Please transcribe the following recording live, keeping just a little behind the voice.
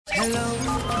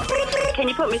Hello. Can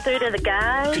you put me through to the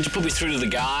guys? Could you put me through to the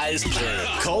guys,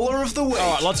 please? Caller of the week.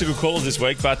 All right, lots of good calls this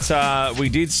week, but we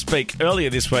did speak earlier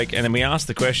this week, and then we asked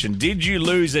the question, did you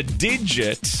lose a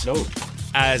digit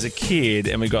as a kid?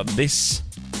 And we got this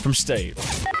from Steve.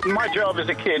 My job as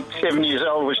a kid, 7 years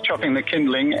old, was chopping the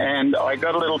kindling, and I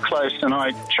got a little close and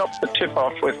I chopped the tip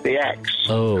off with the axe.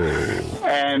 Oh.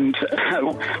 And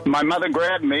my mother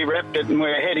grabbed me, wrapped it, and we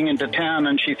were heading into town,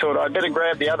 and she thought, I'd better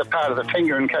grab the other part of the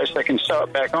finger in case they can sew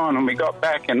it back on. And we got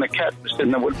back, and the cat was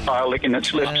in the woodpile licking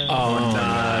its lips. Oh,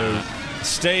 no.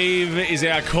 Steve is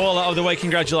our caller of the week.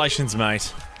 Congratulations,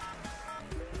 mate.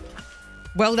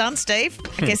 Well done, Steve.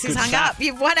 I guess he's Good hung stuff. up.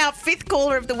 You've won our 5th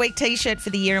Caller of the Week T-shirt for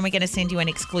the year, and we're going to send you an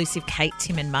exclusive Kate,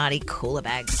 Tim and Marty cooler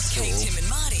bag. Kate, Tim and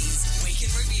Marty's Week in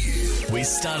Review. We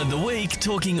started the week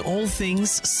talking all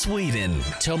things Sweden.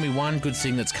 Tell me one good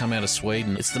thing that's come out of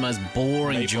Sweden. It's the most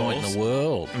boring joint in the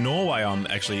world. Norway, I'm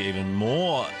actually even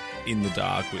more in the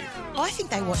dark with. I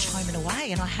think they watch Home and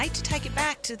Away, and I hate to take it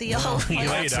back to the old... You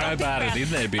ain't so bad it in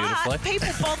there beautifully. But people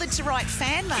bothered to write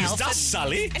fan mail.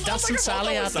 Sully? Doesn't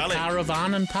Sally out the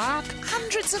caravan and park?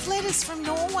 Hundreds of letters from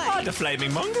Norway. The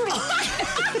flaming mongrel.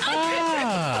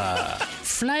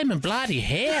 Flaming bloody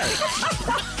hell.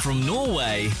 From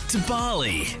Norway to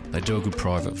Bali. They do a good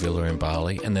private villa in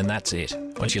Bali, and then that's it.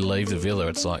 Once you leave the villa,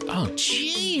 it's like, oh,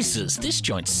 Jesus, this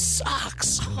joint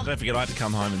sucks. Don't forget, I had to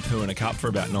come home and poo in a cup for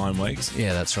about 9 weeks.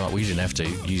 Yeah, that's right. We didn't have to.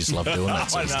 You just love doing that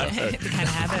sort of stuff. It became a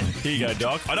habit. Here you go,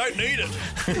 Doc. I don't need it.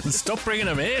 Stop bringing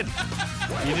them in.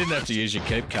 You didn't have to use your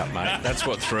keep cup, mate. That's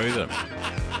what threw them.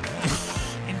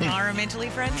 Environmentally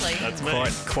friendly. That's me.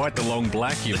 Quite the long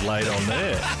black you've laid on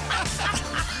there.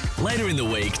 Later in the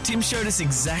week, Tim showed us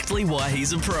exactly why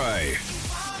he's a pro.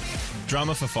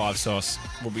 Drummer for Five Sauce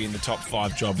will be in the top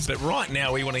 5 jobs. But right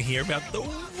now, we want to hear about the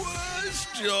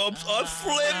worst jobs. I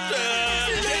flipped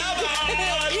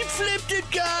it. You flipped it,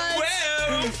 guys.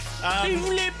 Well, You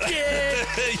flipped it.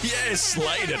 yeah,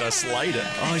 slayed it. I slayed it.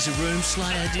 Oh, he's a room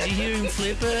slayer. Did you hear him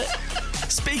flip it?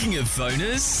 Speaking of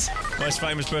phoners, Most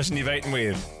famous person you've eaten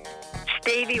with?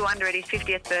 Stevie Wonder at his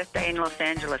 50th birthday in Los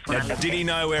Angeles when I Now, lived did he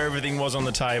know where everything was on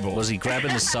the table? Was he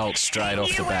grabbing the salt straight off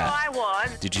the Knew where bat? I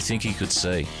was. Did you think he could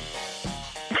see?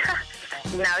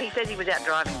 No, he said he was out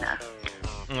driving though.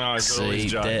 Oh, it's all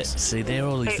his jokes. They're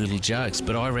all these little jokes,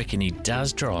 but I reckon he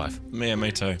does drive. Yeah,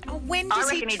 me too. Oh, when I does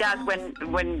reckon he does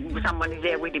when someone is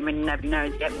there with him and nobody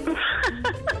knows yet.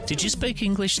 Did you speak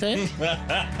English there?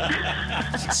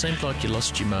 It seemed like you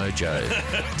lost your mojo.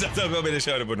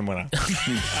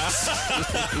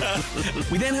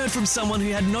 we then heard from someone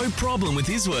who had no problem with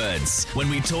his words when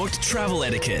we talked travel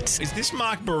etiquette. Is this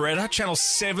Mark Beretta? Channel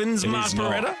 7's Mark is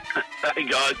not. Beretta? Hey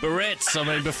guys, Barrett's, I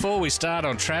mean, before we start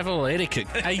on travel etiquette,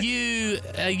 are you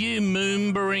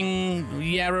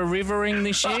Moombaring Yarra Rivering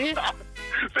this year?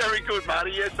 very good,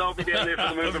 Marty. Yes, I'll be down there for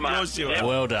the move Of course you are.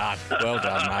 Well done, mate.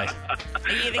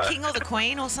 Are you the king or the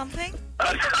queen or something?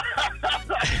 I'm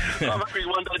hoping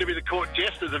one day to be the court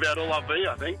jester is about all I'll be,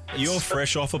 I think. You're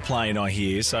fresh off a plane, I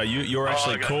hear, so you're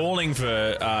actually okay. calling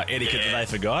for etiquette that they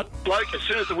forgot. Bloke, as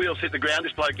soon as the wheels hit the ground,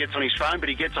 this bloke gets on his phone, but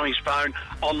he gets on his phone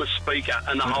on the speaker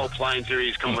and the whole plane's hearing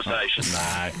his conversation.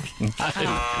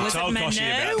 Was Told it Koshy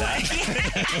Manu? about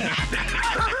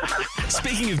that.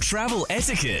 Speaking of travel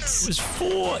etiquette, It was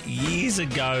 4 years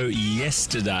ago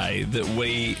yesterday that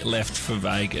we left for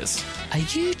Vegas. Are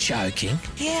you joking?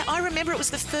 Yeah, I remember it was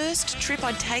the first trip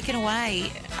I'd taken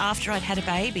away after I'd had a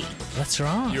baby. That's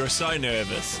right. You were so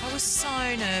nervous. I was so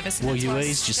nervous. and Well, that's you why I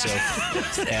eased stayed.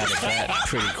 yourself out of that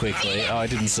pretty quickly. I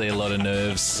didn't see a lot of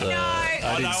nerves.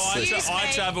 I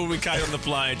travelled with Kate on the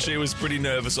plane. She was pretty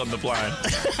nervous on the plane.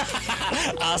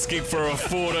 asking for a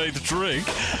 14th drink.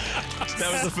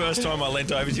 That was the first time I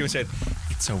leant over to you and said,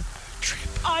 "It's a trip."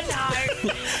 I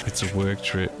know. It's a work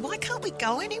trip. Why can't we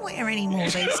go anywhere anymore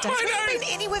these days? We haven't been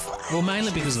anywhere for... Well,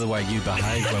 mainly because of the way you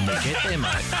behave when we get there,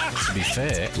 mate, to be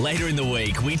fair. later in the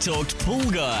week, we talked pool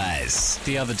guys.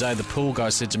 The other day, the pool guy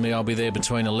said to me, I'll be there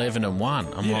between 11 and 1.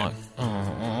 I'm like,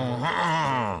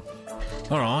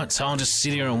 all right, so I'll just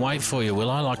sit here and wait for you,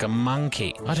 will I? Like a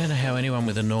monkey. I don't know how anyone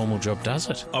with a normal job does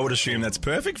it. I would assume that's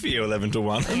perfect for you, 11 to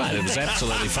 1. Mate, it was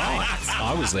absolutely fine.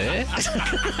 I was there.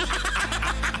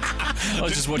 I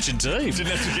was just watching TV. Didn't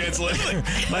have to cancel anything.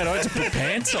 Mate, I had to put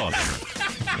pants on.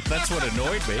 That's what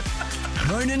annoyed me.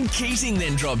 Ronan Keating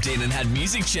then dropped in and had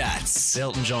music chats.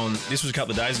 Elton John, this was a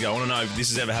couple of days ago. I want to know if this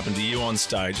has ever happened to you on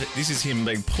stage. This is him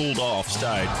being pulled off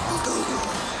stage.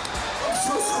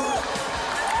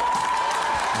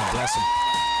 Oh, bless him.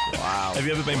 Wow. Have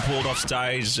you ever been pulled off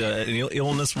stage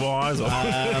illness-wise? Or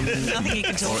Nothing you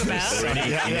can talk about. In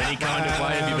any kind of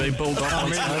way, have you been pulled off?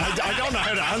 I don't know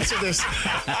how to answer this.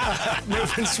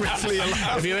 Moving swiftly along.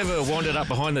 Have you ever wandered up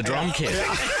behind the drum kit?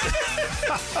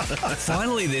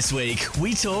 Finally this week,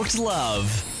 we talked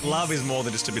love. Love is more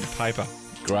than just a bit of paper.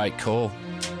 Great call.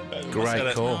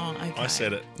 Great call. Oh, okay. I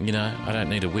said it. You know, I don't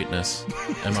need a witness.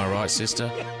 Am I right,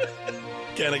 sister?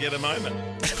 Can I get a moment?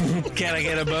 Can I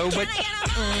get a moment?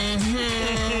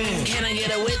 Can I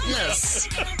get a witness?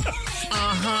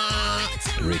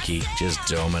 Ricky just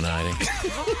dominating.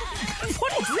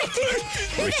 What is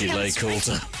Ricky? Ricky Lee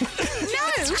Coulter.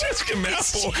 No. Just a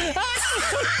mouthful.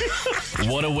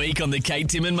 What a week on the Kate,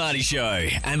 Tim and Marty Show.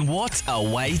 And what a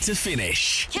way to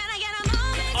finish.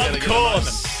 Of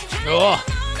course. Oh,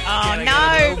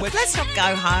 No. Let's not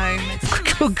go home.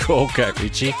 good call, Kate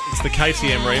Ritchie. It's the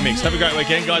KTM remix. Have a great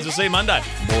weekend, guys. We'll see you Monday.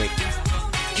 Boy.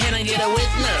 Can I get a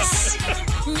witness?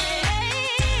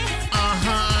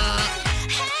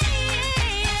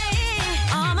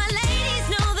 All my ladies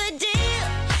know the deal.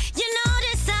 You know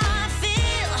just how I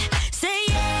feel. Say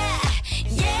yeah.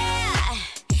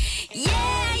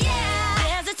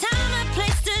 There's a time and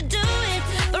place to do it,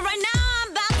 but right now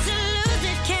I'm about to lose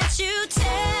it. Can't you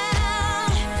tell?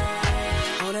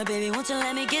 Hold up, baby, won't you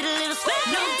let me get a little sweat?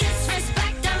 No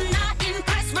disrespect, I'm not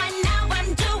impressed right now.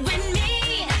 I'm doing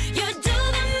me. You do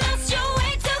the most, you're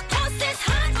way too close. It's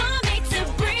hard for me to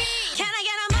breathe. Can I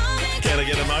get a moment? Can I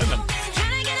get a moment? Can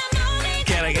I get a moment?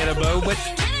 Can I get a moment?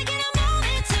 Can I get a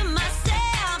moment to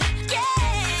myself?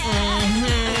 Yeah.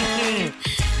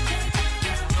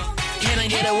 Can I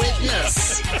get a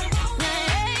witness? Hey,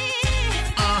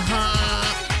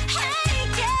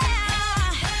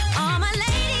 yeah. All my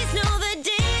ladies know the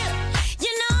deal.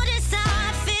 You know just how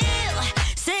I feel.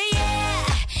 Say yeah.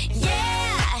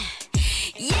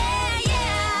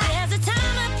 There's a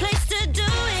time and place to do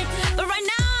it, but right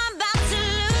now I'm about to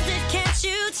lose it. Can't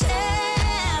you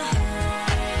tell?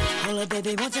 Hold up,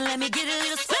 baby, won't you let me get a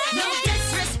little sweat? No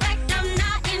disrespect, I'm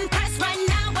not impressed right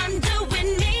now. I'm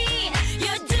doing me.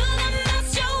 You do the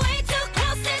most, you're way too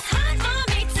close. It's hard for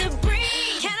me to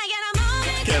breathe. Can I get a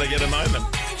moment? Can I get a moment?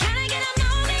 Can I get a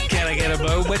moment? Can I get a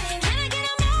moment? Can I get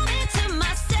a moment to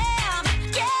myself?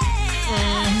 Yeah.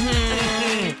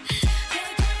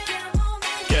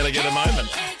 Can I get a moment?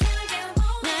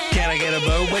 Can I get a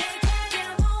moment?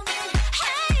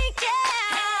 Hey, yeah.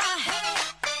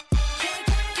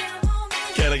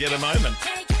 Can I get a moment?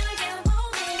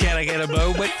 Can I get a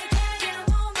moment?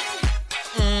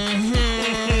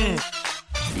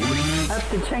 Up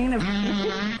the chain of...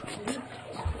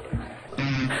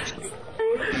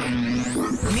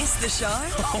 Miss the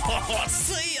show?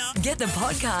 See ya! Get the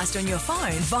podcast on your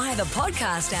phone via the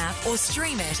podcast app or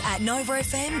stream it at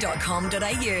novofm.com.au.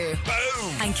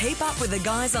 Boom! And keep up with the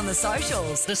guys on the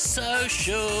socials The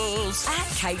socials. at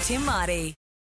Kate Tim Marty.